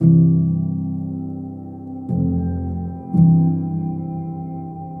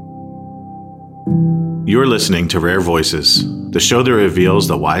You're listening to Rare Voices, the show that reveals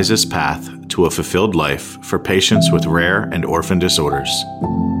the wisest path to a fulfilled life for patients with rare and orphan disorders.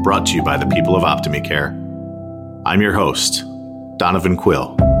 Brought to you by the people of OptimiCare. I'm your host, Donovan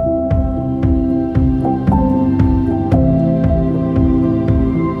Quill.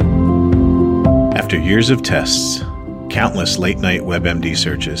 After years of tests, countless late-night WebMD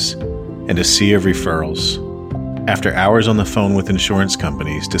searches, and a sea of referrals, after hours on the phone with insurance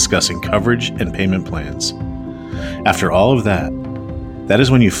companies discussing coverage and payment plans, after all of that, that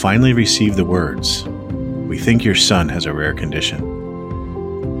is when you finally receive the words, "We think your son has a rare condition."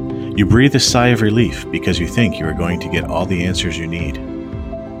 You breathe a sigh of relief because you think you are going to get all the answers you need.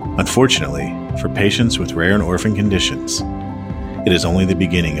 Unfortunately, for patients with rare and orphan conditions, it is only the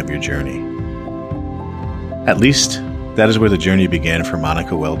beginning of your journey. At least, that is where the journey began for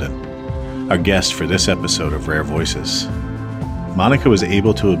Monica Weldon, our guest for this episode of Rare Voices. Monica was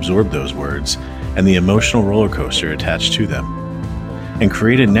able to absorb those words and the emotional roller coaster attached to them, and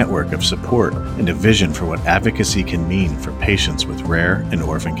create a network of support and a vision for what advocacy can mean for patients with rare and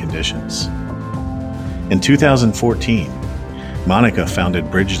orphan conditions. In 2014, Monica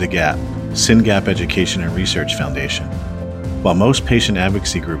founded Bridge the Gap, SYNGAP Education and Research Foundation. While most patient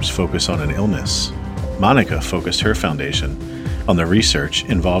advocacy groups focus on an illness, Monica focused her foundation on the research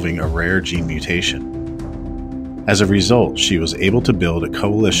involving a rare gene mutation. As a result, she was able to build a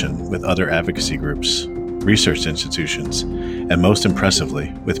coalition with other advocacy groups, research institutions, and most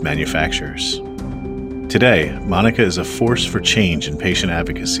impressively, with manufacturers. Today, Monica is a force for change in patient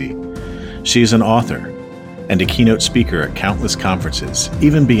advocacy. She is an author and a keynote speaker at countless conferences,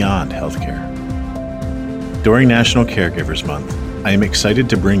 even beyond healthcare. During National Caregivers Month, I am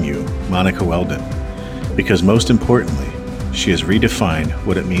excited to bring you Monica Weldon, because most importantly, she has redefined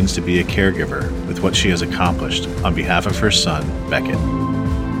what it means to be a caregiver with what she has accomplished on behalf of her son, Beckett.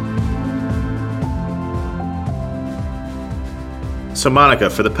 So Monica,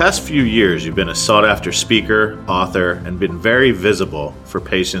 for the past few years, you've been a sought-after speaker, author, and been very visible for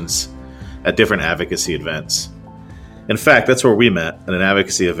patients at different advocacy events. In fact, that's where we met, at an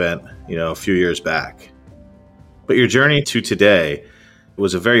advocacy event, a few years back. But your journey to today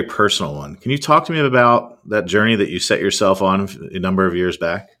was a very personal one. Can you talk to me about that journey that you set yourself on a number of years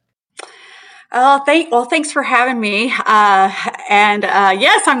back? Thanks for having me. Yes,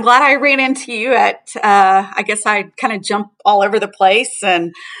 I'm glad I ran into you at, I guess I kind of jump all over the place.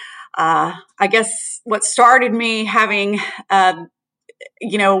 And I guess what started me having,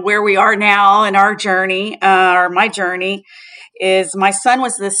 where we are now in our journey, or my journey, is my son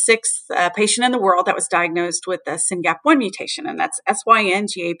was the sixth patient in the world that was diagnosed with the SYNGAP1 mutation, and that's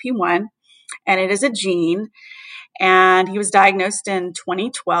SYNGAP1, and it is a gene. And he was diagnosed in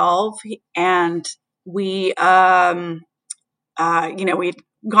 2012, and we'd gone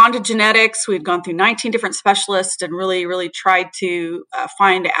to genetics. We'd gone through 19 different specialists and really, really tried to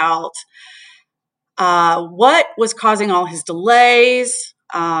find out what was causing all his delays,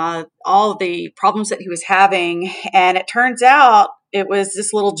 all the problems that he was having. And it turns out it was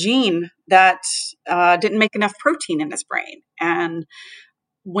this little gene that didn't make enough protein in his brain. And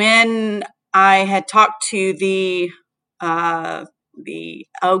when I had talked to the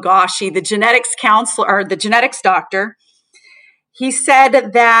genetics counselor or the genetics doctor, he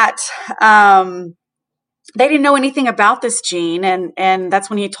said that they didn't know anything about this gene, and that's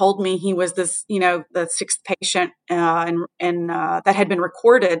when he told me he was this, the sixth patient and that had been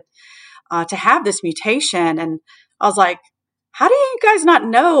recorded to have this mutation. And I was like, how do you guys not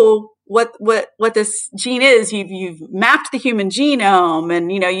know what this gene is? You've mapped the human genome,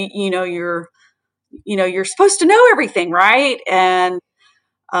 and you're supposed to know everything, right? And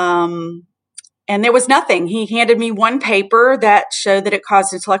there was nothing. He handed me one paper that showed that it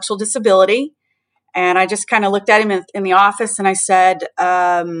caused intellectual disability. And I just kind of looked at him in the office and I said,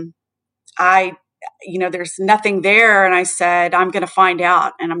 there's nothing there. And I said, I'm going to find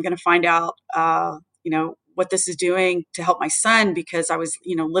out, and I'm going to find out, what this is doing to help my son, because I was,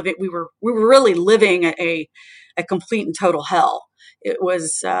 we were really living a complete and total hell. It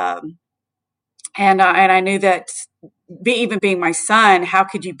was, and I knew that even being my son, how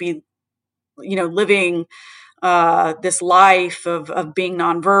could you be, living this life of being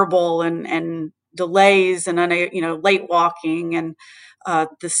nonverbal and delays and late walking and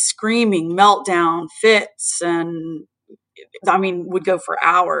the screaming meltdown fits, and would go for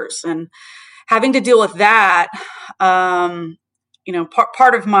hours, and having to deal with that.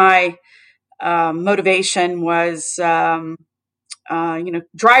 Part of my motivation was driving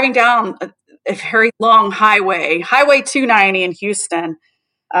down a very long highway 290 in Houston,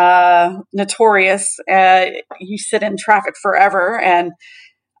 notorious. You sit in traffic forever, and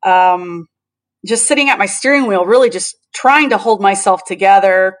just sitting at my steering wheel, really just trying to hold myself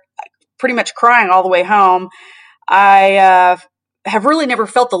together, pretty much crying all the way home. I have really never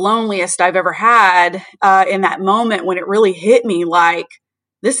felt the loneliest I've ever had in that moment when it really hit me like,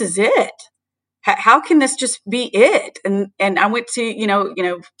 this is it. How can this just be it? And I went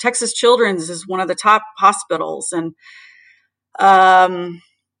to, Texas Children's is one of the top hospitals. And, I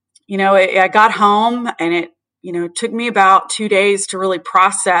got home and it, took me about 2 days to really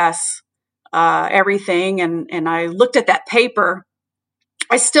process everything. And I looked at that paper.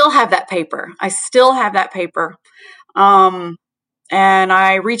 I still have that paper. And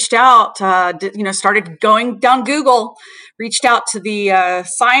I reached out, started going down Google, reached out to the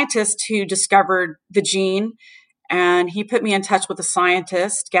scientist who discovered the gene. And he put me in touch with a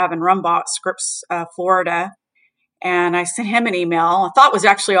scientist, Gavin Rumbaugh, Scripps, Florida. And I sent him an email. I thought it was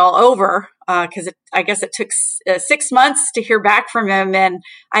actually all over because I guess it took 6 months to hear back from him. And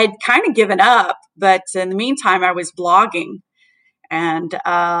I had kind of given up. But in the meantime, I was blogging. And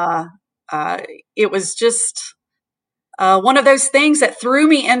it was just one of those things that threw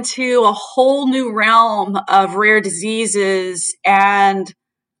me into a whole new realm of rare diseases. And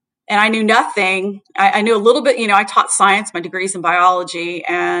I knew nothing. I knew a little bit, I taught science, my degree's in biology.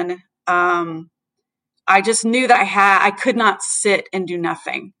 And I just knew that I could not sit and do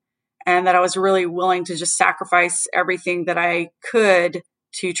nothing, and that I was really willing to just sacrifice everything that I could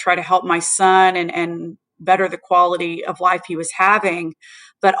to try to help my son and better the quality of life he was having.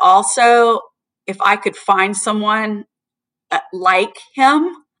 But also, if I could find someone like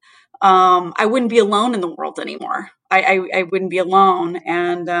him, I wouldn't be alone in the world anymore. I wouldn't be alone.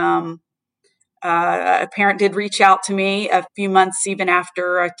 And a parent did reach out to me a few months even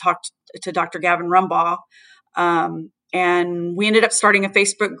after I talked to Dr. Gavin Rumbaugh. And we ended up starting a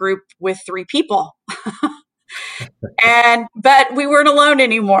Facebook group with 3 people. But we weren't alone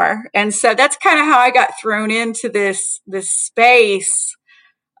anymore. And so that's kind of how I got thrown into this space.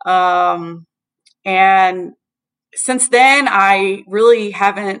 And since then, I really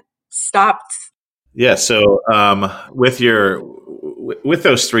haven't stopped. Yeah. So with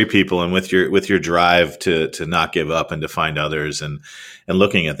those 3 people and with your drive to not give up and to find others and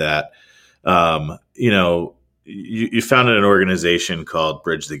looking at that, you founded an organization called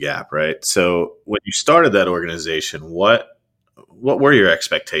Bridge the Gap, right? So when you started that organization, what were your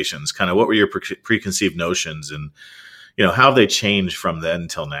expectations? Kind of what were your preconceived notions, and how have they changed from then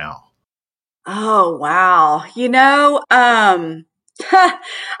till now? Oh, wow. I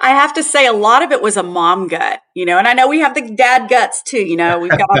have to say a lot of it was a mom gut, and I know we have the dad guts too.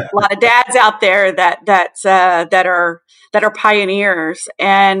 We've got a lot of dads out there that are pioneers.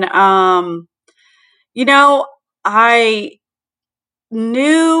 And, I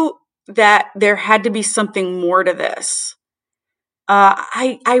knew that there had to be something more to this.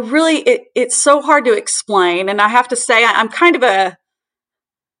 I really, it's so hard to explain. And I have to say, I'm kind of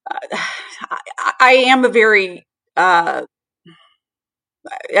I am a very, I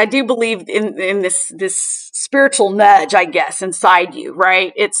do believe in this spiritual nudge, I guess, inside you,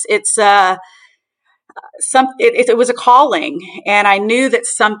 right? It was a calling, and I knew that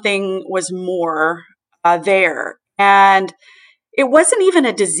something was more there. And it wasn't even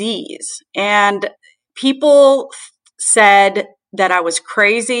a disease. And people said that I was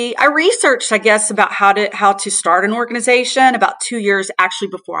crazy. I researched, I guess, about how to start an organization about 2 years actually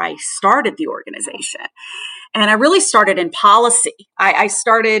before I started the organization. And I really started in policy. I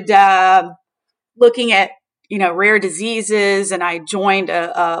started looking at, rare diseases, and I joined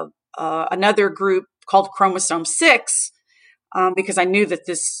another group called Chromosome 6 because I knew that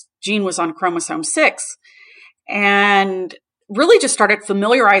this gene was on chromosome 6. And really just started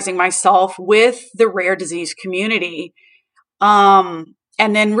familiarizing myself with the rare disease community. And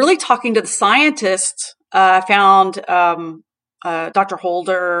then really talking to the scientists, I found Dr.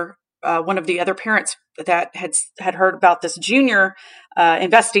 Holder, one of the other parents that had heard about this junior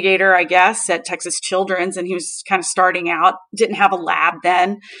investigator, I guess, at Texas Children's, and he was kind of starting out, didn't have a lab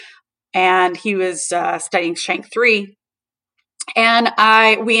then, and he was studying SHANK3. And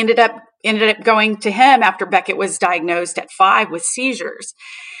we ended up going to him after Beckett was diagnosed at 5 with seizures.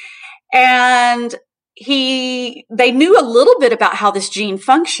 And they knew a little bit about how this gene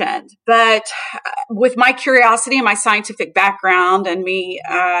functioned, but with my curiosity and my scientific background and me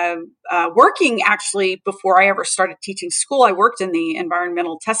working, actually, before I ever started teaching school, I worked in the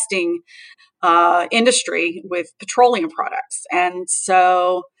environmental testing industry with petroleum products. And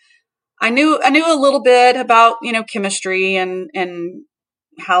so I knew a little bit about, chemistry and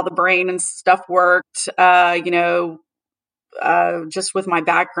how the brain and stuff worked, just with my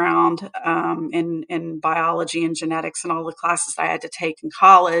background in biology and genetics and all the classes I had to take in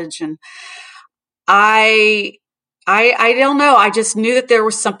college. And I don't know. I just knew that there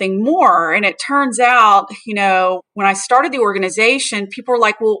was something more. And it turns out, when I started the organization, people were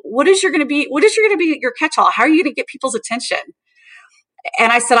like, well, what is your going to be your catch-all? How are you going to get people's attention?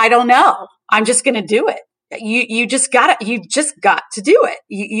 And I said, I don't know. I'm just going to do it. You just got to do it.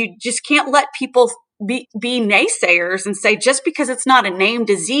 You just can't let people be naysayers and say, just because it's not a named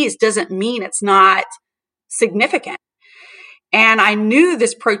disease doesn't mean it's not significant. And I knew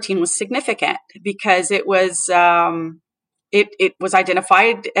this protein was significant because it was it was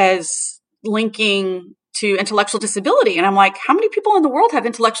identified as linking to intellectual disability. And I'm like, how many people in the world have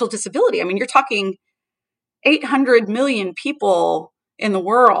intellectual disability? I mean, you're talking 800 million people in the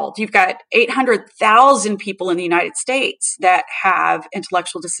world. You've got 800,000 people in the United States that have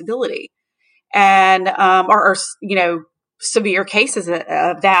intellectual disability, and are severe cases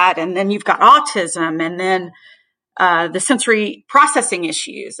of that. And then you've got autism, and then the sensory processing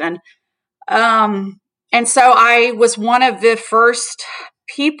issues. And so I was one of the first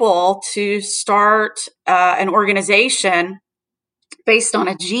people to start an organization based on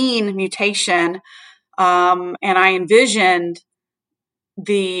a gene mutation. And I envisioned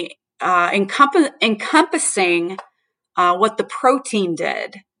the encompassing what the protein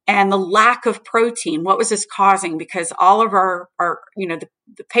did and the lack of protein. What was this causing? Because all of our the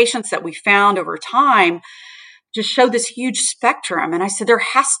patients that we found over time just showed this huge spectrum. And I said, there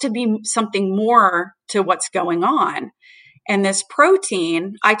has to be something more to what's going on. And this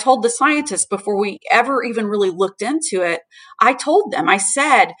protein, I told the scientists before we ever even really looked into it, I told them, I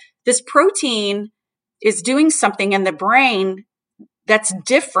said, this protein is doing something in the brain that's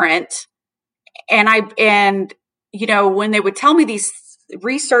different. And when they would tell me these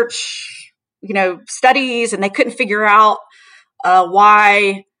research, studies, and they couldn't figure out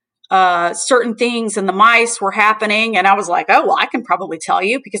why certain things in the mice were happening. And I was like, oh, well, I can probably tell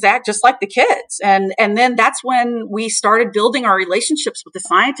you because I act just like the kids. And then that's when we started building our relationships with the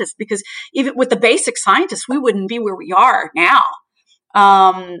scientists, because even with the basic scientists, we wouldn't be where we are now.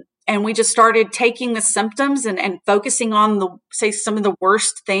 And we just started taking the symptoms and focusing on some of the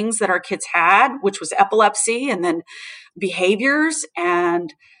worst things that our kids had, which was epilepsy and then behaviors.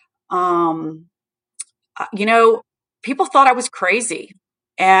 And, people thought I was crazy.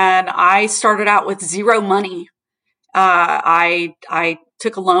 And I started out with zero money. I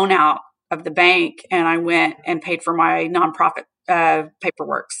took a loan out of the bank and I went and paid for my nonprofit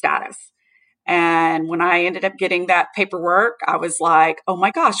paperwork status. And when I ended up getting that paperwork, I was like, oh my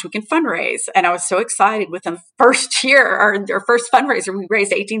gosh, we can fundraise. And I was so excited. Within the first year, our first fundraiser, we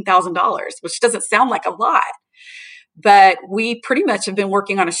raised $18,000, which doesn't sound like a lot. But we pretty much have been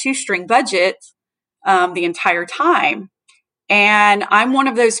working on a shoestring budget the entire time. And I'm one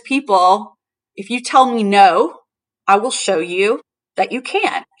of those people, if you tell me no, I will show you that you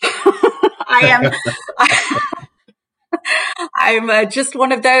can. I'm just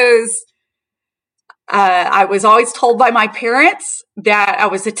one of those. I was always told by my parents that I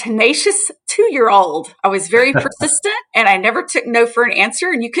was a tenacious 2-year-old. I was very persistent and I never took no for an answer.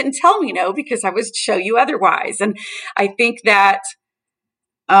 And you couldn't tell me no because I would show you otherwise. And I think that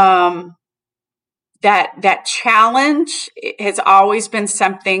that challenge has always been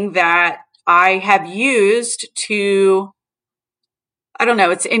something that I have used to, I don't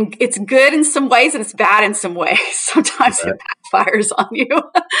know, it's good in some ways and it's bad in some ways. Sometimes it backfires on you.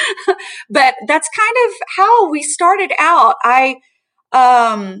 But that's kind of how we started out. I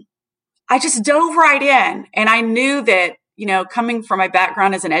just dove right in, and I knew that, coming from my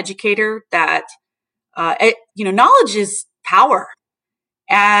background as an educator, that knowledge is power.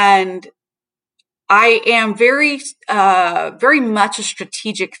 And I am very, very much a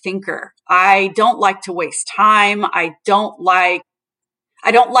strategic thinker. I don't like to waste time. I don't like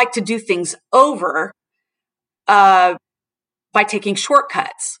to do things over by taking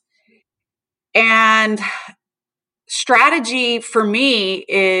shortcuts. And strategy for me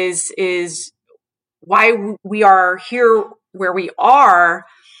is why we are here where we are.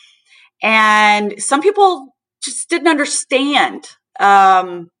 And some people just didn't understand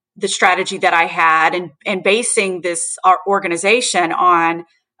the strategy that I had, and basing this our organization on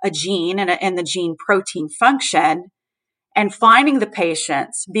a gene and the gene protein function, and finding the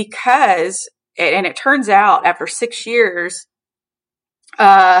patients, because, and it turns out after 6 years,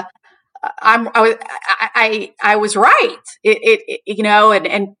 I was right.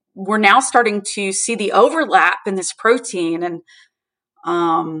 And we're now starting to see the overlap in this protein, and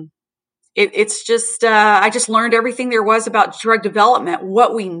it's just, I just learned everything there was about drug development,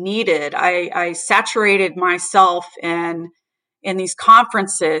 what we needed. I saturated myself in these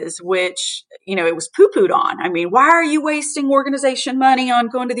conferences, which, it was poo-pooed on. I mean, why are you wasting organization money on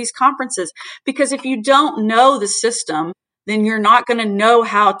going to these conferences? Because if you don't know the system, then you're not going to know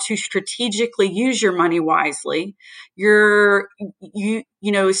how to strategically use your money wisely. Especially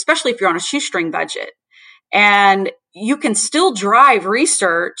if you're on a shoestring budget, and you can still drive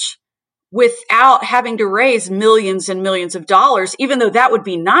research without having to raise millions and millions of dollars, even though that would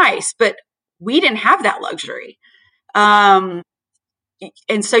be nice, but we didn't have that luxury. And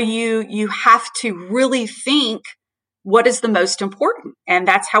so you have to really think what is the most important. And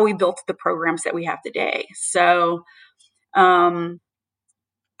that's how we built the programs that we have today. So, a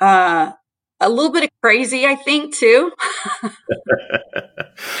little bit of crazy, I think, too.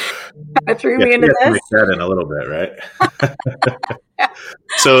 Threw me into this. That in a little bit, right?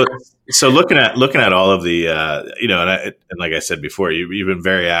 So looking at all of the, and like I said before, you've been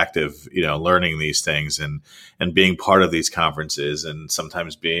very active, learning these things and being part of these conferences, and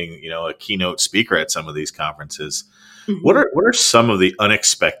sometimes being, a keynote speaker at some of these conferences. Mm-hmm. What are some of the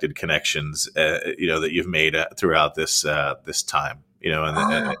unexpected connections, that you've made throughout this time,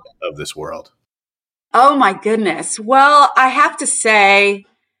 of this world? Oh my goodness. Well, I have to say,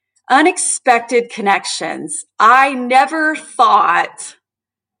 unexpected connections. I never thought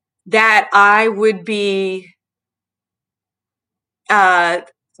that I would be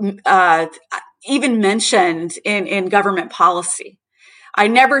even mentioned in government policy. I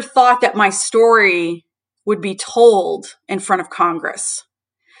never thought that my story would be told in front of Congress.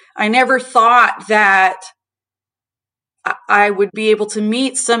 I never thought that I would be able to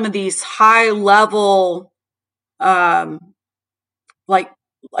meet some of these high level, like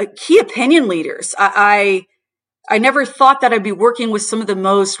key opinion leaders. I never thought that I'd be working with some of the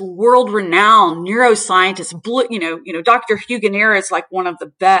most world-renowned neuroscientists. Dr. Huganera is like one of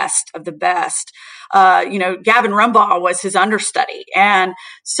the best of the best. Gavin Rumbaugh was his understudy. And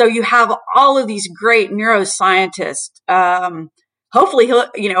so you have all of these great neuroscientists. Hopefully,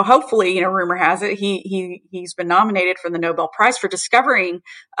 rumor has it, he's been nominated for the Nobel Prize for discovering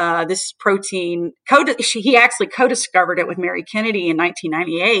this protein. He actually co-discovered it with Mary Kennedy in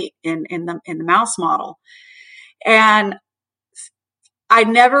 1998 in the mouse model. And I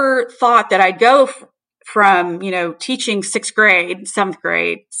never thought that I'd go from, teaching 6th grade, 7th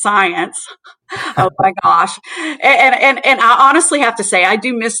grade science. Oh my gosh. And I honestly have to say, I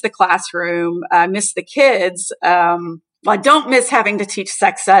do miss the classroom. I miss the kids. I don't miss having to teach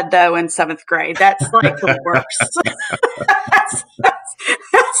sex ed though in 7th grade. That's like the worst.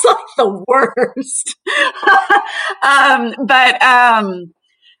 that's like the worst.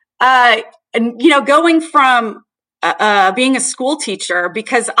 Going from being a school teacher,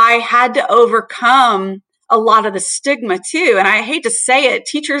 because I had to overcome a lot of the stigma too. And I hate to say it,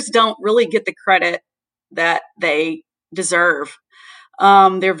 teachers don't really get the credit that they deserve.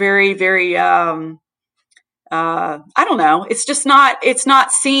 They're very, very, I don't know. It's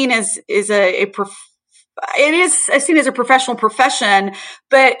not seen as it is seen as a professional profession,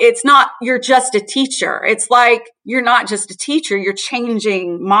 but it's not, you're just a teacher. It's like, you're not just a teacher, you're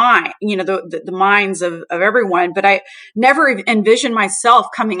changing the minds of everyone. But I never envisioned myself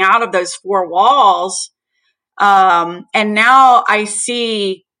coming out of those 4 walls. And now I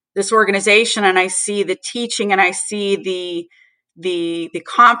see this organization, and I see the teaching, and I see the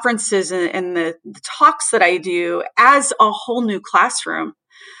conferences and the talks that I do as a whole new classroom,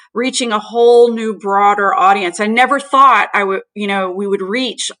 reaching a whole new broader audience. I never thought we would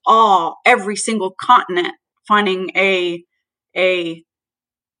reach every single continent, finding a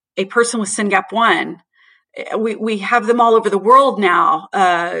person with SYNGAP1. We have them all over the world now.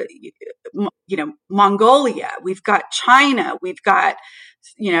 Mongolia, we've got China, we've got,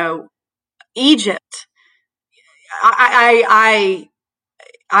 Egypt. I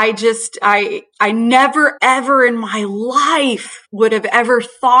never ever in my life would have ever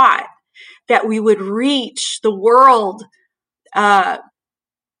thought that we would reach the world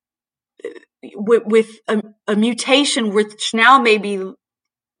with a mutation, which now maybe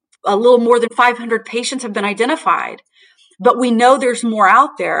a little more than 500 patients have been identified. But we know there's more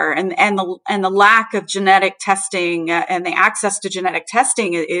out there, and the lack of genetic testing and the access to genetic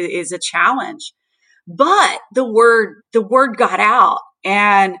testing is a challenge. But the word got out,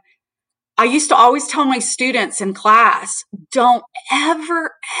 and I used to always tell my students in class, don't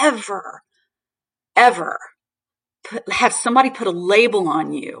ever, ever, ever have somebody put a label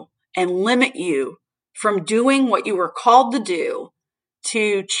on you and limit you from doing what you were called to do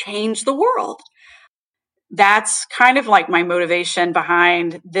to change the world. That's kind of like my motivation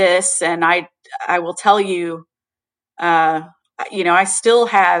behind this. And I will tell you, I still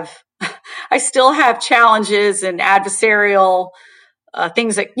have challenges and adversarial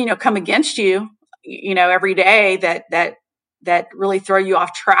things that, come against you, every day that really throw you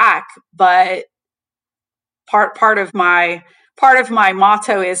off track. But part of my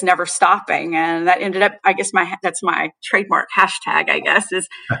motto is never stopping. And that ended up, I guess that's my trademark hashtag, I guess, is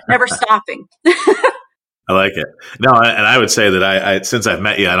never stopping. I like it. No, and I would say that I since I've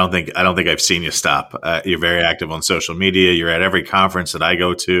met you, I don't think I've seen you stop. You're very active on social media. You're at every conference that I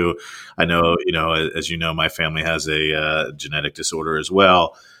go to. I know, as you know, my family has a genetic disorder as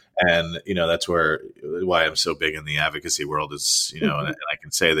well, and that's why I'm so big in the advocacy world is, and I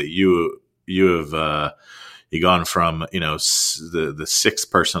can say that you have you gone from the sixth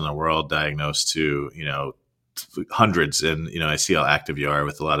person in the world diagnosed to hundreds, and I see how active you are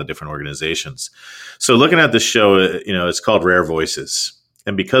with a lot of different organizations. So looking at this show, it's called Rare Voices,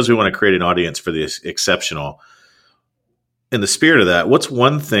 and because we want to create an audience for the exceptional, in the spirit of that, what's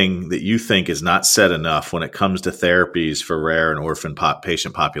one thing that you think is not said enough when it comes to therapies for rare and orphan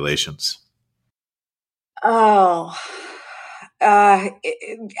patient populations? Oh,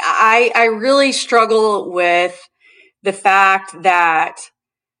 I really struggle with the fact that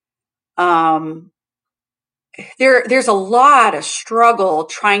there's a lot of struggle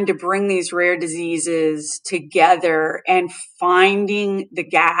trying to bring these rare diseases together and finding the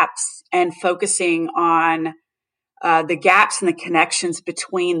gaps and focusing on the gaps and the connections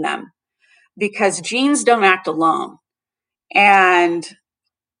between them, because genes don't act alone. And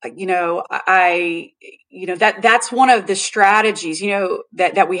that's one of the strategies,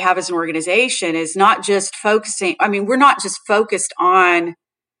 that we have as an organization, is not just focusing. I mean, we're not just focused on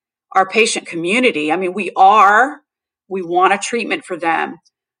our patient community. I mean, we want a treatment for them,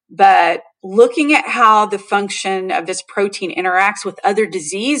 but looking at how the function of this protein interacts with other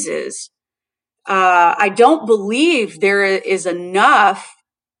diseases, I don't believe there is enough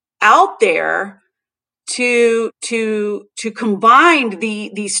out there to combine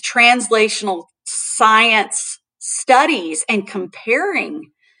these translational science studies and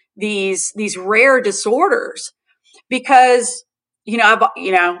comparing these rare disorders, because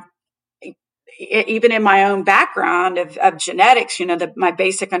even in my own background of genetics, my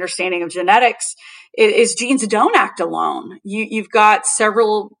basic understanding of genetics is genes don't act alone. You've got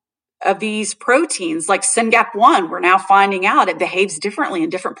several of these proteins, like SYNGAP1. We're now finding out it behaves differently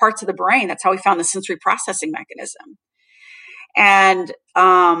in different parts of the brain. That's how we found the sensory processing mechanism. And,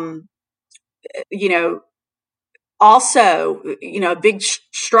 also, a big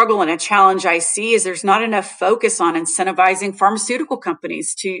struggle and a challenge I see is there's not enough focus on incentivizing pharmaceutical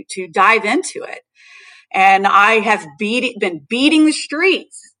companies to dive into it. And I have been beating the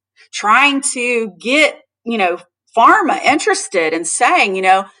streets trying to get, pharma interested and saying,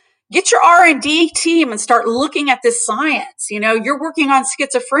 get your R&D team and start looking at this science. You're working on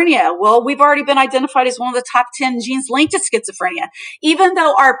schizophrenia. Well, we've already been identified as one of the top 10 genes linked to schizophrenia, even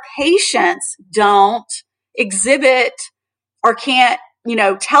though our patients don't exhibit or can't,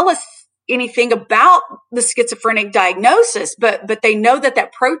 tell us anything about the schizophrenic diagnosis, but they know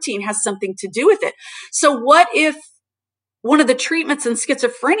that protein has something to do with it. So what if one of the treatments in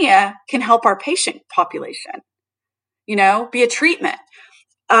schizophrenia can help our patient population, be a treatment?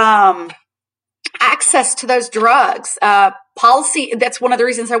 Access to those drugs, policy. That's one of the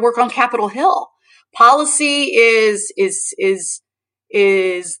reasons I work on Capitol Hill. Policy is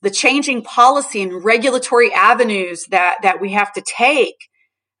the changing policy and regulatory avenues that we have to take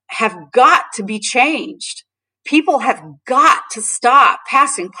have got to be changed. People have got to stop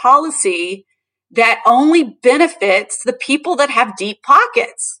passing policy that only benefits the people that have deep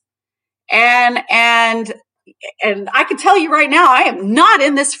pockets. And I can tell you right now, I am not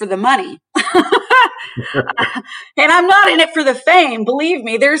in this for the money. And I'm not in it for the fame. Believe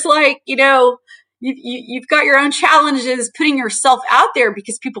me, there's you've got your own challenges putting yourself out there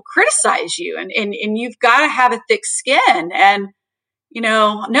because people criticize you, and you've got to have a thick skin. And,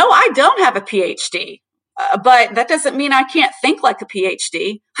 no, I don't have a PhD, but that doesn't mean I can't think like a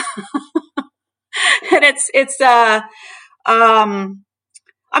PhD. And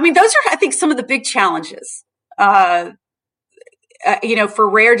those are, I think, some of the big challenges, for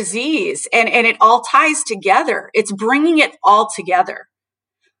rare disease, and it all ties together. It's bringing it all together,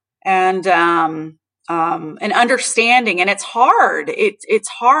 and understanding. And it's hard. It's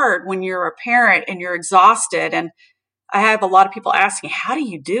hard when you're a parent and you're exhausted. And I have a lot of people asking, how do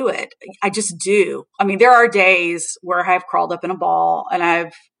you do it? I just do. I mean, there are days where I've crawled up in a ball and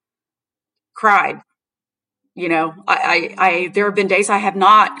I've cried. There have been days I have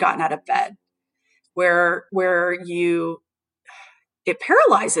not gotten out of bed where it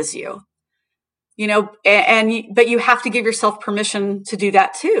paralyzes you, but you have to give yourself permission to do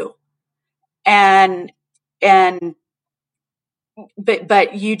that too. And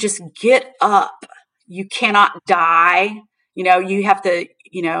but you just get up. You cannot die. You have to,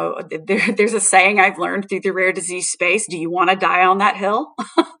 there's a saying I've learned through the rare disease space. Do you want to die on that hill?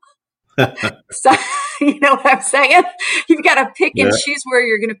 So, you know what I'm saying? You've got to pick and choose where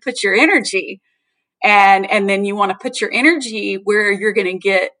you're going to put your energy. And then you want to put your energy where you're going to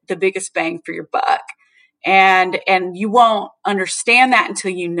get the biggest bang for your buck. And you won't understand that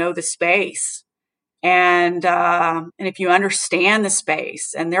until you know the space. And if you understand the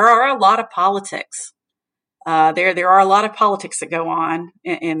space, and there are a lot of politics, there are a lot of politics that go on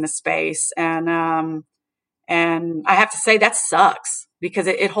in the space, and I have to say that sucks because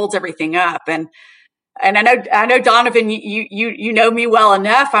it holds everything up. And I know Donovan, you know me well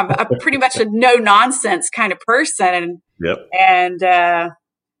enough. I'm pretty much a no nonsense kind of person, and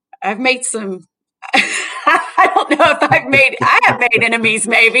I've made some. I don't know if I have made enemies,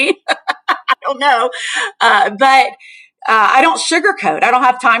 maybe. I don't know. But I don't sugarcoat. I don't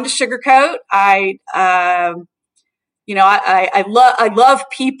have time to sugarcoat. I love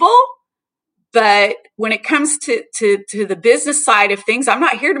people, but when it comes to the business side of things, I'm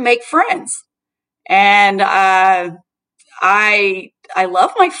not here to make friends. And I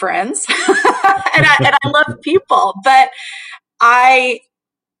love my friends and I love people, but I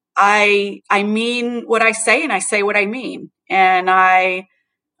mean what I say, and I say what I mean. And when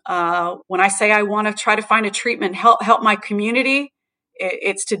I say I want to try to find a treatment, help my community,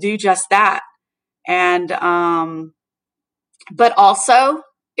 it's to do just that. And, but also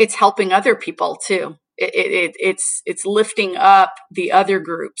it's helping other people too. It's lifting up the other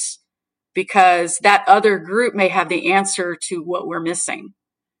groups, because that other group may have the answer to what we're missing.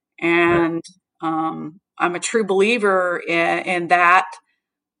 And, I'm a true believer in that,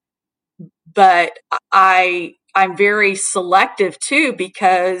 but I'm very selective too,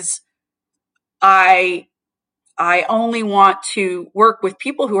 because I only want to work with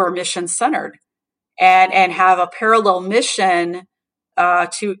people who are mission centered and have a parallel mission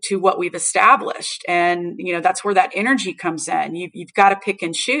to what we've established. And that's where that energy comes in. You've got to pick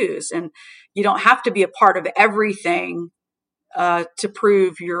and choose, and you don't have to be a part of everything to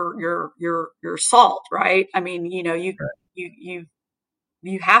prove your salt, right? I mean, you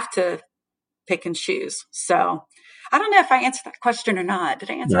have to pick and choose. So I don't know if I answered that question or not.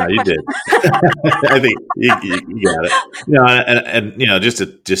 Did I answer that question? You did. I think you got it. And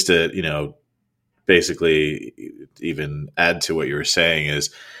just to basically even add to what you were saying is,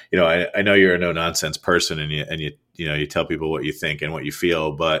 I know you're a no nonsense person, and you tell people what you think and what you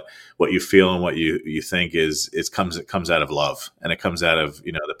feel, but what you feel and what you think it comes out of love, and it comes out of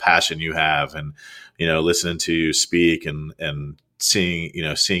the passion you have, and listening to you speak and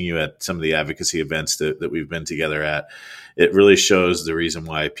seeing you at some of the advocacy events that we've been together at. It really shows the reason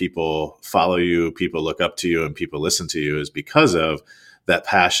why people follow you, people look up to you, and people listen to you is because of that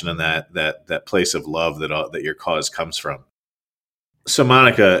passion and that place of love that your cause comes from. So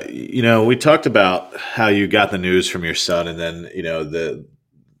Monica, we talked about how you got the news from your son, and then you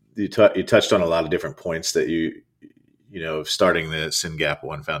touched on a lot of different points that starting the SYNGAP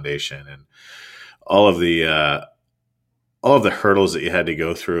One Foundation and all of the hurdles that you had to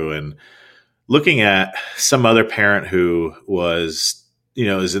go through, and looking at some other parent who was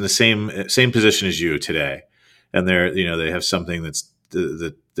is in the same position as you today, and they have something that's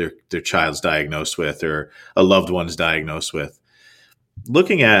that their child's diagnosed with, or a loved one's diagnosed with.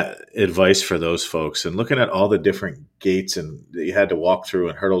 Looking at advice for those folks, and looking at all the different gates and that you had to walk through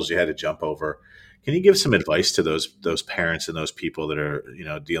and hurdles you had to jump over, can you give some advice to those parents and those people that are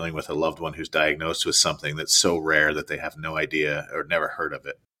dealing with a loved one who's diagnosed with something that's so rare that they have no idea or never heard of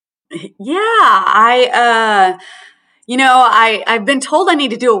it? Yeah, I've been told I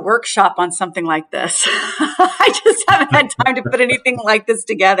need to do a workshop on something like this. I just haven't had time to put anything like this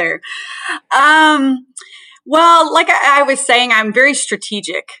together. Well, like I was saying, I'm very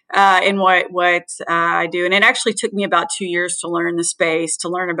strategic in what I do. And it actually took me about 2 years to learn the space, to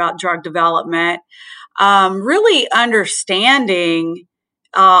learn about drug development, really understanding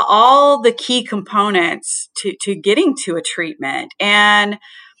all the key components to getting to a treatment. And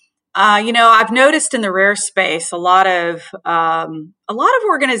I've noticed in the rare space, a lot of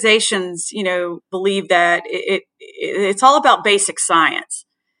organizations, believe that it's all about basic science.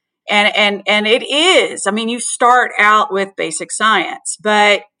 And it is. I mean, you start out with basic science,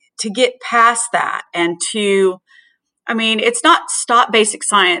 but to get past that it's not stop basic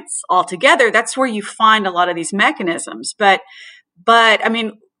science altogether. That's where you find a lot of these mechanisms. But I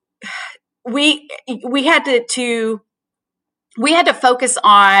mean, we had to focus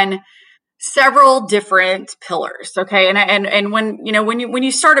on several different pillars. Okay. And when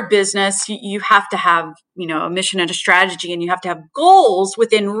you start a business, you have to have, a mission and a strategy, and you have to have goals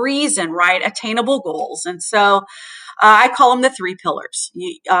within reason, right? Attainable goals. And so I call them the three pillars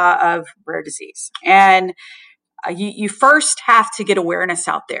of rare disease. And you first have to get awareness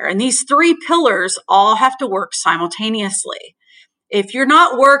out there. And these three pillars all have to work simultaneously. If you're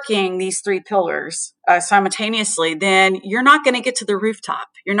not working these three pillars simultaneously, then you're not going to get to the rooftop.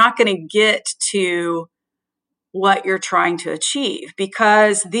 You're not going to get to what you're trying to achieve,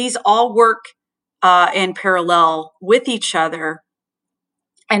 because these all work in parallel with each other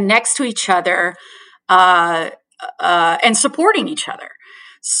and next to each other and supporting each other.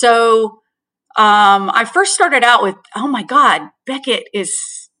 So I first started out with, oh my God, Beckett is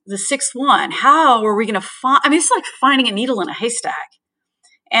the sixth one. How are we going to find? I mean, it's like finding a needle in a haystack.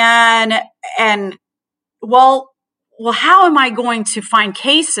 And well, how am I going to find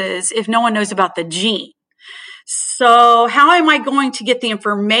cases if no one knows about the gene? So how am I going to get the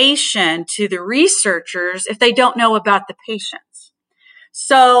information to the researchers if they don't know about the patients?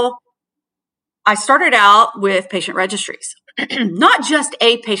 So I started out with patient registries. Not just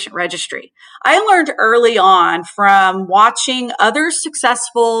a patient registry. I learned early on from watching other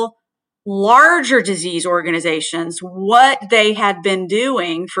successful larger disease organizations what they had been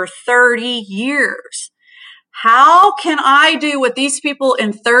doing for 30 years. How can I do what these people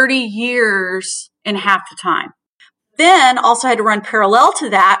in 30 years in half the time? Then also had to run parallel to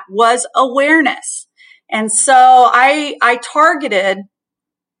that was awareness. And so I targeted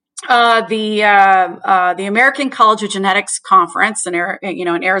the American College of Genetics conference in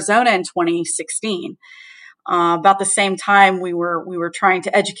Arizona in 2016. About the same time, we were trying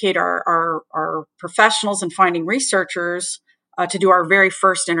to educate our professionals and finding researchers to do our very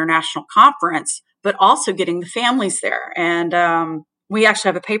first international conference, but also getting the families there. And we actually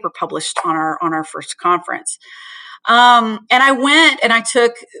have a paper published on our first conference. And I went and I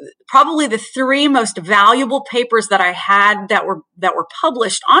took probably the three most valuable papers that I had that were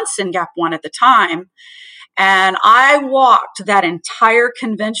published on SYNGAP1 at the time. And I walked that entire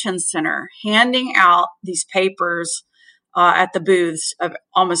convention center handing out these papers at the booths of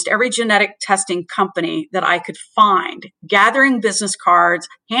almost every genetic testing company that I could find, gathering business cards,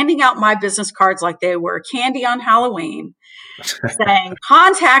 handing out my business cards like they were candy on Halloween. Saying,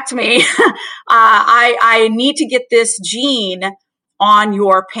 contact me. I need to get this gene on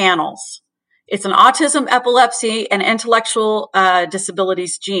your panels. It's an autism, epilepsy, and intellectual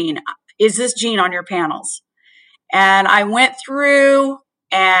disabilities gene. Is this gene on your panels? And I went through,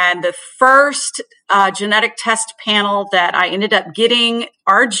 and the first genetic test panel that I ended up getting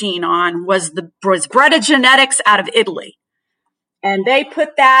our gene on was Breda Genetics out of Italy. And they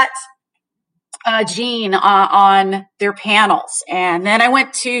put that gene on their panels. And then I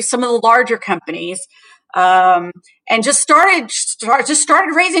went to some of the larger companies and just started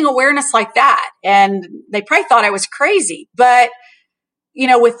raising awareness like that. And they probably thought I was crazy. But,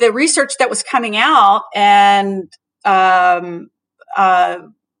 with the research that was coming out and Dr.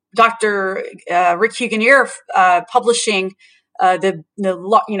 Rick Huganier publishing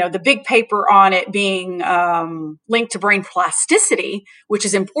the big paper on it being linked to brain plasticity, which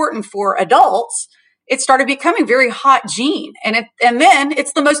is important for adults, it started becoming a very hot gene. And then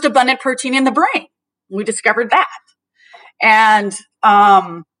it's the most abundant protein in the brain. We discovered that. And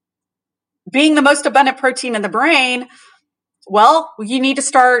being the most abundant protein in the brain, well, you need to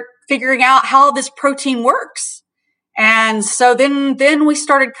start figuring out how this protein works. And so then we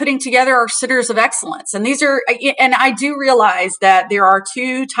started putting together our centers of excellence. And and I do realize that there are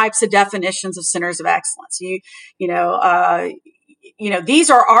two types of definitions of centers of excellence. These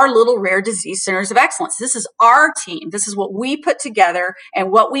are our little rare disease centers of excellence. This is our team. This is what we put together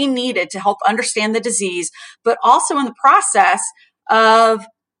and what we needed to help understand the disease, but also in the process of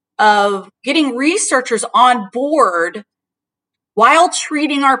getting researchers on board while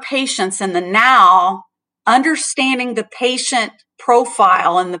treating our patients in the now, understanding the patient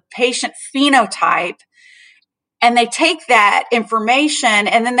profile and the patient phenotype. And they take that information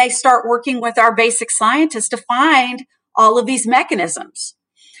and then they start working with our basic scientists to find all of these mechanisms.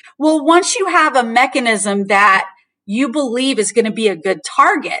 Well, once you have a mechanism that you believe is going to be a good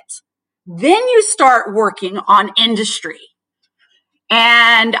target, then you start working on industry.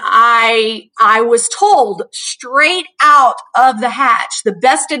 And I was told straight out of the hatch, the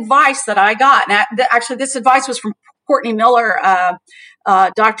best advice that I got, and actually this advice was from Courtney Miller,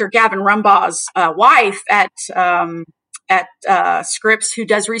 Dr. Gavin Rumbaugh's wife at Scripps, who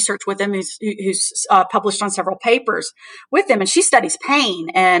does research with him, who's published on several papers with him, and she studies pain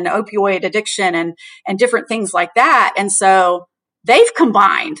and opioid addiction and different things like that. And so they've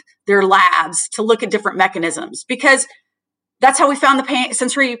combined their labs to look at different mechanisms, because that's how we found the pain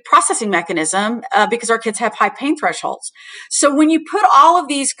sensory processing mechanism, because our kids have high pain thresholds. So when you put all of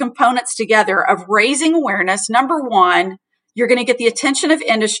these components together of raising awareness, number one, you're going to get the attention of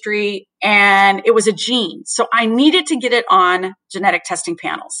industry, and it was a gene. So I needed to get it on genetic testing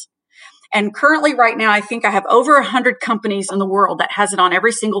panels. And currently right now, I think I have over 100 companies in the world that has it on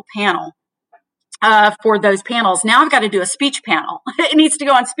every single panel. For those panels. Now I've got to do a speech panel. It needs to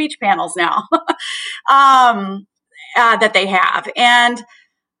go on speech panels now. That they have. And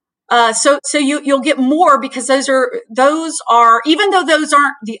so you'll get more, because those are, even though those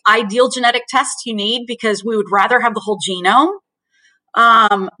aren't the ideal genetic tests you need, because we would rather have the whole genome.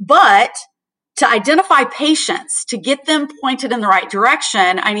 But to identify patients, to get them pointed in the right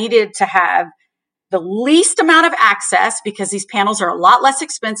direction, I needed to have the least amount of access, because these panels are a lot less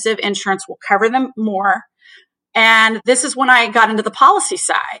expensive. Insurance will cover them more. And this is when I got into the policy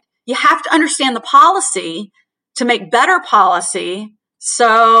side. You have to understand the policy to make better policy,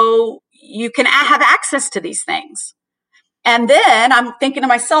 so you can have access to these things. And then I'm thinking to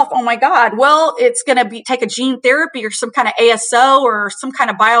myself, oh my God, well, it's going to take a gene therapy or some kind of ASO or some kind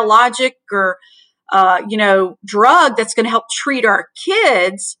of biologic or, drug that's going to help treat our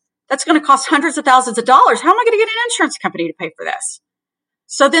kids. That's going to cost hundreds of thousands of dollars. How am I going to get an insurance company to pay for this?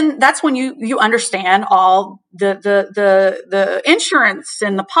 So then that's when you understand all the insurance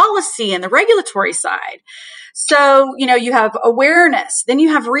and the policy and the regulatory side. So, you have awareness, then you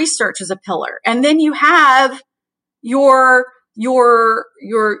have research as a pillar, and then you have your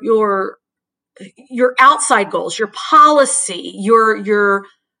outside goals, your policy, your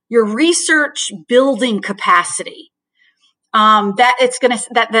research building capacity.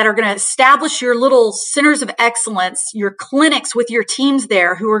 That are going to establish your little centers of excellence, your clinics with your teams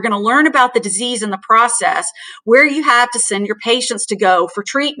there who are going to learn about the disease and the process, where you have to send your patients to go for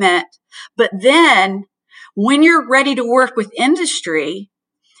treatment. But then when you're ready to work with industry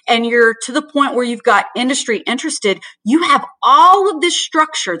and you're to the point where you've got industry interested, you have all of this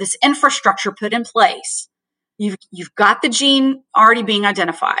structure, this infrastructure put in place. You've got the gene already being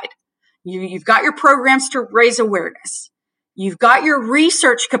identified. You've got your programs to raise awareness. You've got your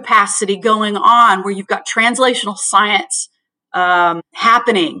research capacity going on, where you've got translational science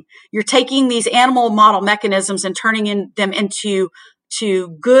happening. You're taking these animal model mechanisms and turning them into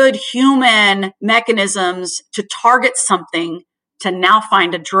good human mechanisms to target something, to now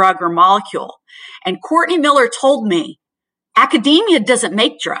find a drug or molecule. And Courtney Miller told me, academia doesn't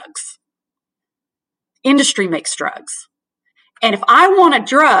make drugs. Industry makes drugs. And if I want a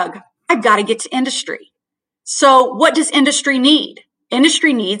drug, I've got to get to industry. So what does industry need?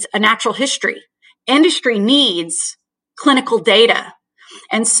 Industry needs a natural history. Industry needs clinical data.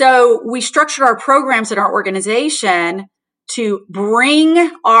 And so we structured our programs in our organization to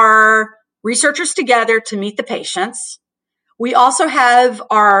bring our researchers together to meet the patients. We also have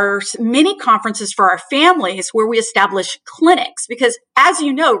our mini conferences for our families, where we establish clinics, because as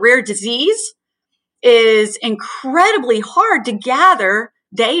you know, rare disease is incredibly hard to gather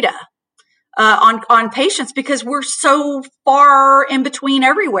data on patients, because we're so far in between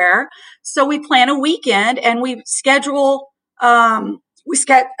everywhere. So we plan a weekend and we schedule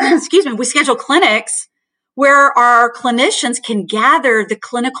clinics where our clinicians can gather the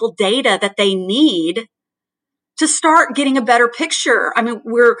clinical data that they need to start getting a better picture. I mean,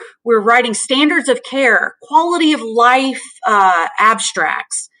 we're writing standards of care, quality of life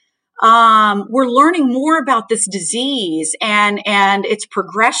abstracts. We're learning more about this disease and its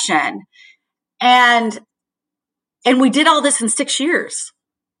progression. And we did all this in 6 years.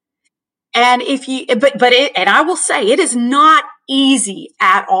 And and I will say, it is not easy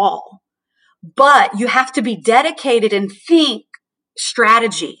at all, but you have to be dedicated and think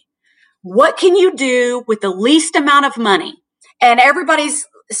strategy. What can you do with the least amount of money? And everybody's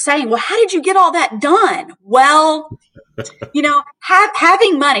saying, well, how did you get all that done? Well,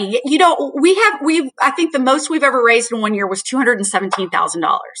 having money, I think the most we've ever raised in 1 year was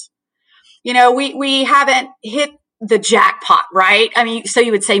 $217,000. We haven't hit the jackpot, right? I mean, so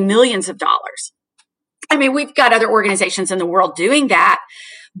you would say millions of dollars. I mean, we've got other organizations in the world doing that,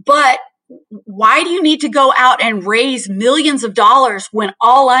 but why do you need to go out and raise millions of dollars when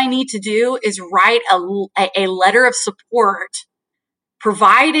all I need to do is write a letter of support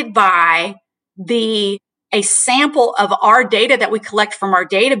provided by a sample of our data that we collect from our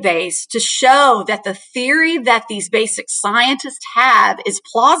database to show that the theory that these basic scientists have is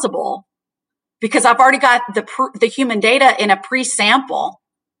plausible, because I've already got the human data in a pre-sample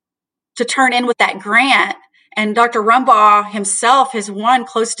to turn in with that grant. And Dr. Rumbaugh himself has won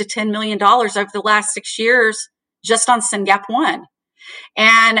close to $10 million over the last 6 years just on SYNGAP1.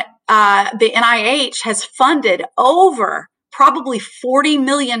 And the NIH has funded over probably $40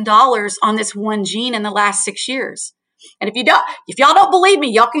 million on this one gene in the last 6 years. And if y'all don't believe me,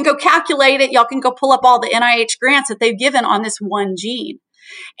 y'all can go calculate it. Y'all can go pull up all the NIH grants that they've given on this one gene.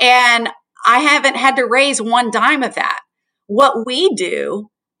 And I haven't had to raise one dime of that. What we do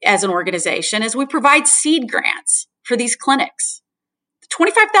as an organization is we provide seed grants for these clinics.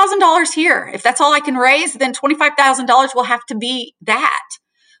 $25,000 here. If that's all I can raise, then $25,000 will have to be that.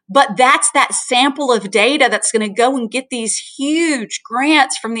 But that's that sample of data that's going to go and get these huge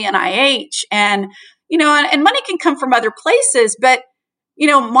grants from the NIH. And, and money can come from other places, but,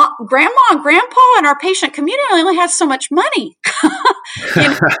 grandma and grandpa and our patient community only has so much money.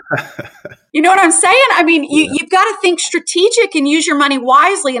 You know what I'm saying? I mean, you've got to think strategic and use your money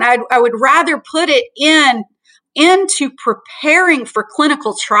wisely. And I would rather put it into preparing for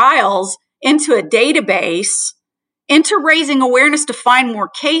clinical trials, into a database, into raising awareness to find more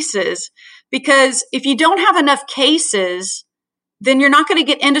cases. Because if you don't have enough cases, then you're not going to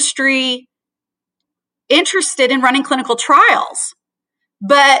get industry interested in running clinical trials.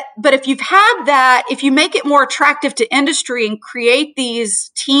 But if you've had that, if you make it more attractive to industry and create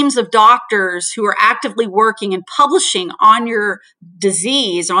these teams of doctors who are actively working and publishing on your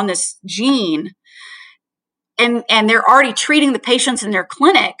disease, on this gene, and they're already treating the patients in their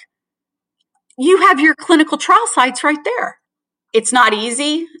clinic, you have your clinical trial sites right there. It's not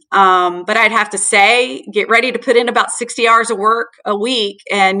easy, but I'd have to say, get ready to put in about 60 hours of work a week,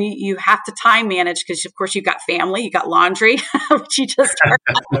 and you have to time manage because, of course, you've got family, you got laundry, which you just heard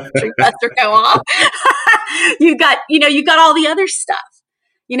laundry buster go off. you got all the other stuff.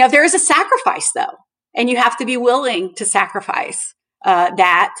 There is a sacrifice though, and you have to be willing to sacrifice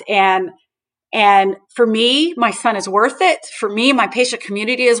that. And for me, my son is worth it. For me, my patient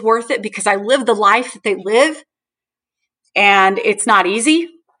community is worth it because I live the life that they live. And it's not easy.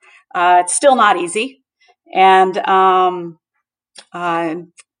 It's still not easy. And I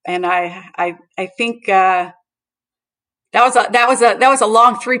think that was a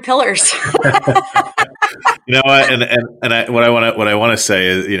long 3 pillars. You know what? And what I want to say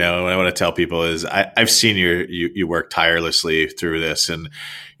is, what I want to tell people is I've seen you work tirelessly through this. And,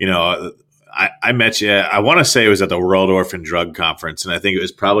 I met you, I want to say it was at the World Orphan Drug Conference. And I think it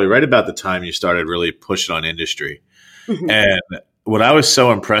was probably right about the time you started really pushing on industry. Mm-hmm. And what I was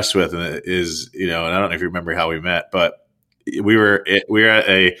so impressed with is, and I don't know if you remember how we met, but we were at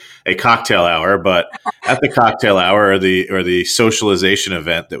a cocktail hour, but at the cocktail hour or the socialization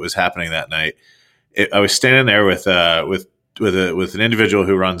event that was happening that night, I was standing there with an individual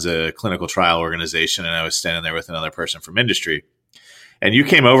who runs a clinical trial organization, and I was standing there with another person from industry. And you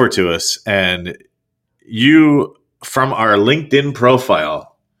came over to us, and you, from our LinkedIn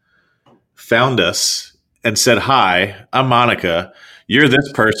profile, found us and said, "Hi, I'm Monica. You're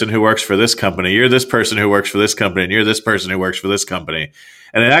this person who works for this company. You're this person who works for this company. And you're this person who works for this company."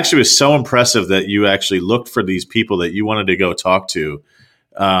 And it actually was so impressive that you actually looked for these people that you wanted to go talk to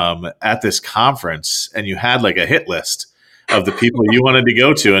at this conference. And you had like a hit list of the people you wanted to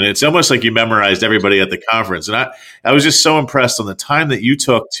go to. And it's almost like you memorized everybody at the conference. And I was just so impressed on the time that you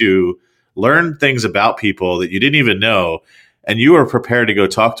took to learn things about people that you didn't even know. And you were prepared to go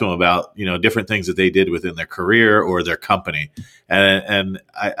talk to them about, different things that they did within their career or their company. And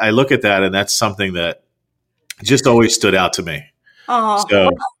I look at that, and that's something that just always stood out to me. Oh,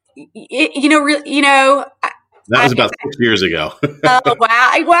 so, that was about 6 years ago. Oh,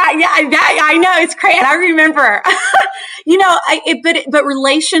 wow. Yeah, I know. It's crazy. I remember, but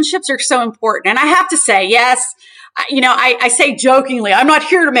relationships are so important. And I have to say, yes, I say jokingly, I'm not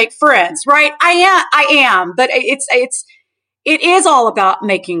here to make friends, right? I am, but it is all about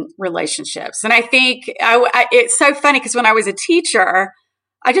making relationships. And I think it's so funny because when I was a teacher,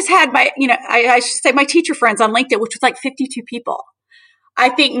 I just had I should say my teacher friends on LinkedIn, which was like 52 people. I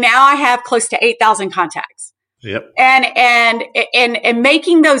think now I have close to 8,000 contacts. Yep. And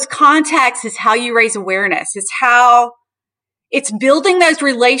making those contacts is how you raise awareness. It's building those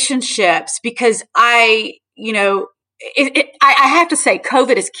relationships because I have to say,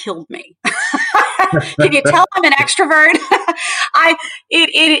 COVID has killed me. Can you tell I'm an extrovert? I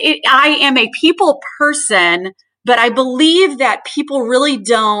am a people person, but I believe that people really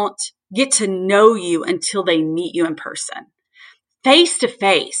don't get to know you until they meet you in person, face to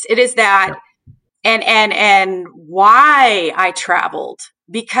face. It is that, and why I traveled,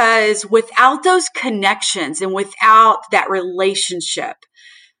 because without those connections and without that relationship,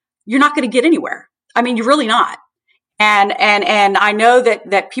 you're not going to get anywhere. I mean, you're really not. And I know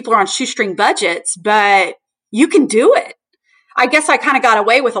that people are on shoestring budgets, but you can do it. I guess I kind of got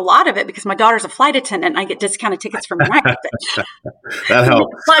away with a lot of it because my daughter's a flight attendant and I get discounted tickets from United. That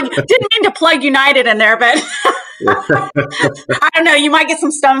helps. Didn't mean to plug United in there, but I don't know. You might get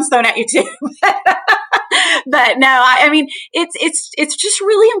some stones thrown at you too. But no, I mean, it's just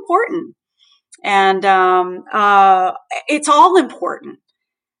really important. And it's all important.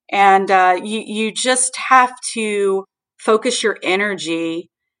 And you just have to focus your energy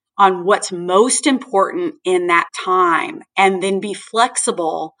on what's most important in that time, and then be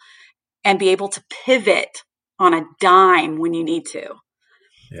flexible and be able to pivot on a dime when you need to.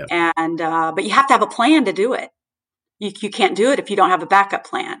 Yep. And but you have to have a plan to do it. You can't do it if you don't have a backup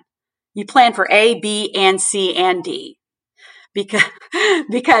plan. You plan for A, B, and C, and D. Because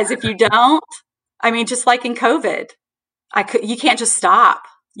if you don't, I mean, just like in COVID, you can't just stop.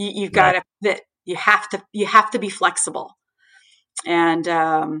 You've got to. You have to be flexible. And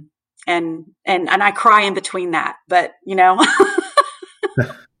I cry in between that, but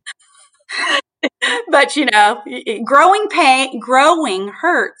but growing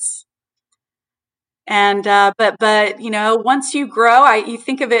hurts. And, but once you grow, you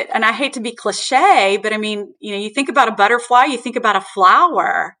think of it, and I hate to be cliche, but I mean, you think about a butterfly, you think about a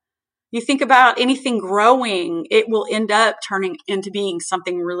flower, you think about anything growing, it will end up turning into being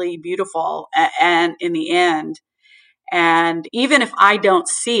something really beautiful. And in the end, and even if I don't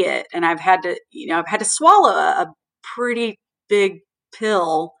see it, and I've had to swallow a pretty big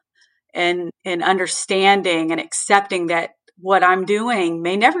pill in understanding and accepting that what I'm doing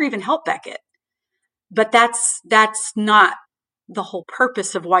may never even help Beckett. But that's not the whole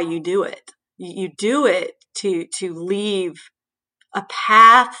purpose of why you do it. You do it to leave a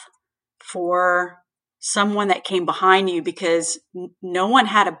path for someone that came behind you, because no one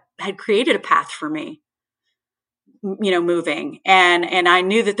had created a path for me, moving. And I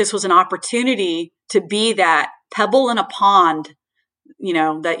knew that this was an opportunity to be that pebble in a pond,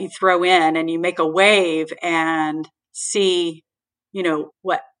 that you throw in and you make a wave and see,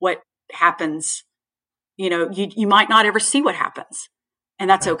 what happens. You might not ever see what happens, and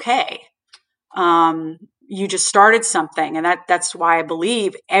that's okay. You just started something, and that's why I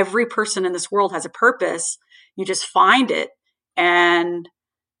believe every person in this world has a purpose. You just find it and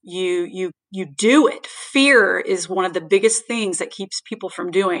you do it. Fear is one of the biggest things that keeps people from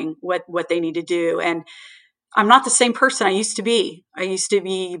doing what they need to do. And I'm not the same person I used to be. I used to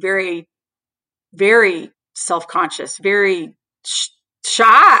be very, very self-conscious, very shy.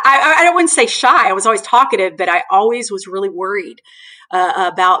 I wouldn't say shy. I was always talkative, but I always was really worried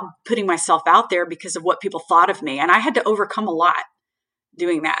about putting myself out there because of what people thought of me. And I had to overcome a lot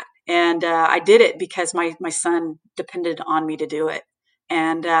doing that. And I did it because my son depended on me to do it.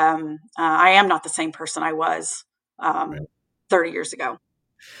 And I am not the same person I was 30 years ago.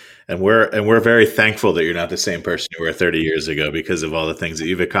 And we're very thankful that you're not the same person you were 30 years ago because of all the things that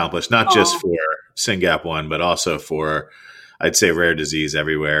you've accomplished, not just for SYNGAP1, but also for, I'd say, rare disease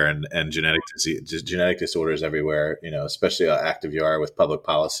everywhere and genetic disorders everywhere, especially how active you are with public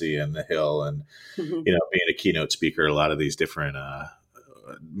policy and the Hill and, being a keynote speaker at a lot of these different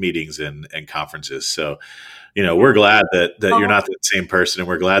meetings and conferences. So, we're glad that you're not the same person, and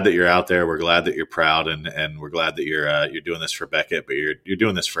we're glad that you're out there. We're glad that you're proud, and we're glad that you're doing this for Beckett, but you're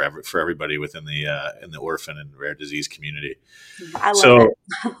doing this for everybody within in the orphan and rare disease community. I love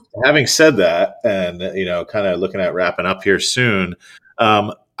it. Having said that, and kind of looking at wrapping up here soon,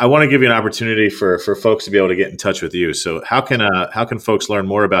 I want to give you an opportunity for folks to be able to get in touch with you. So how can folks learn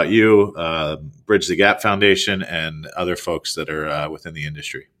more about you, Bridge the Gap Foundation, and other folks that are within the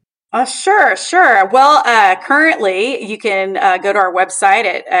industry? Sure. Well, currently you can go to our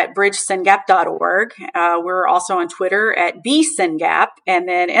website at bridgesyngap.org. We're also on Twitter at bsyngap, and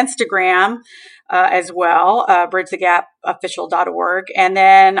then Instagram as well, bridgethegapofficial.org. And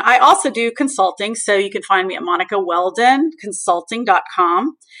then I also do consulting, so you can find me at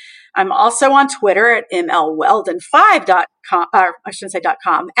monicaweldonconsulting.com. I'm also on Twitter at mlweldon5.com, or I shouldn't say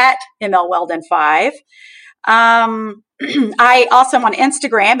 .com, at mlweldon5. I also am on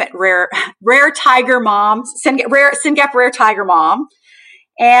Instagram at Rare Tiger Mom, SYNGAP Rare Tiger Mom.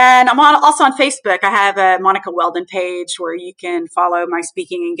 And I'm also on Facebook. I have a Monica Weldon page where you can follow my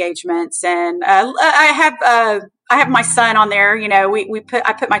speaking engagements. And I have my son on there.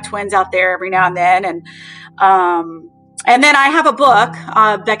 I put my twins out there every now and then. And then I have a book,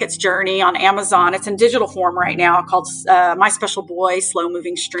 Beckett's Journey, on Amazon. It's in digital form right now, called My Special Boy, Slow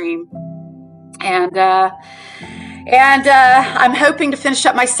Moving Stream. And I'm hoping to finish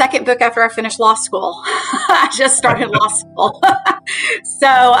up my second book after I finish law school. I just started law school. So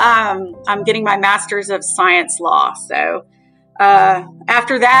I'm getting my master's of science law. So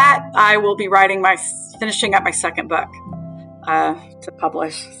after that, I will be finishing up my second book. to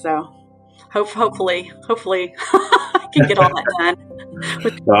publish. So hopefully I can get all that done.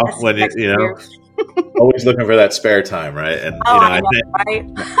 Well, when always looking for that spare time, right? And right? I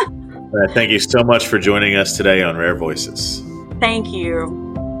thank you so much for joining us today on Rare Voices. Thank you.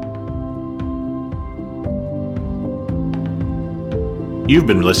 You've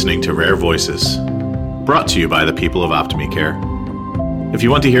been listening to Rare Voices, brought to you by the people of OptimiCare. If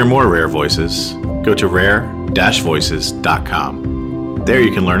you want to hear more Rare Voices, go to rare-voices.com. There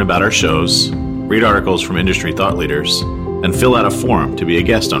you can learn about our shows, read articles from industry thought leaders, and fill out a form to be a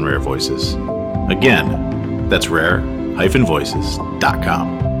guest on Rare Voices. Again, that's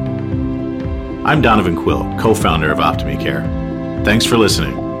rare-voices.com. I'm Donovan Quill, co-founder of OptimiCare. Thanks for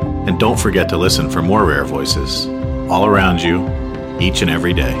listening, and don't forget to listen for more Rare Voices all around you, each and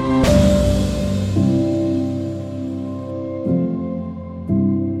every day.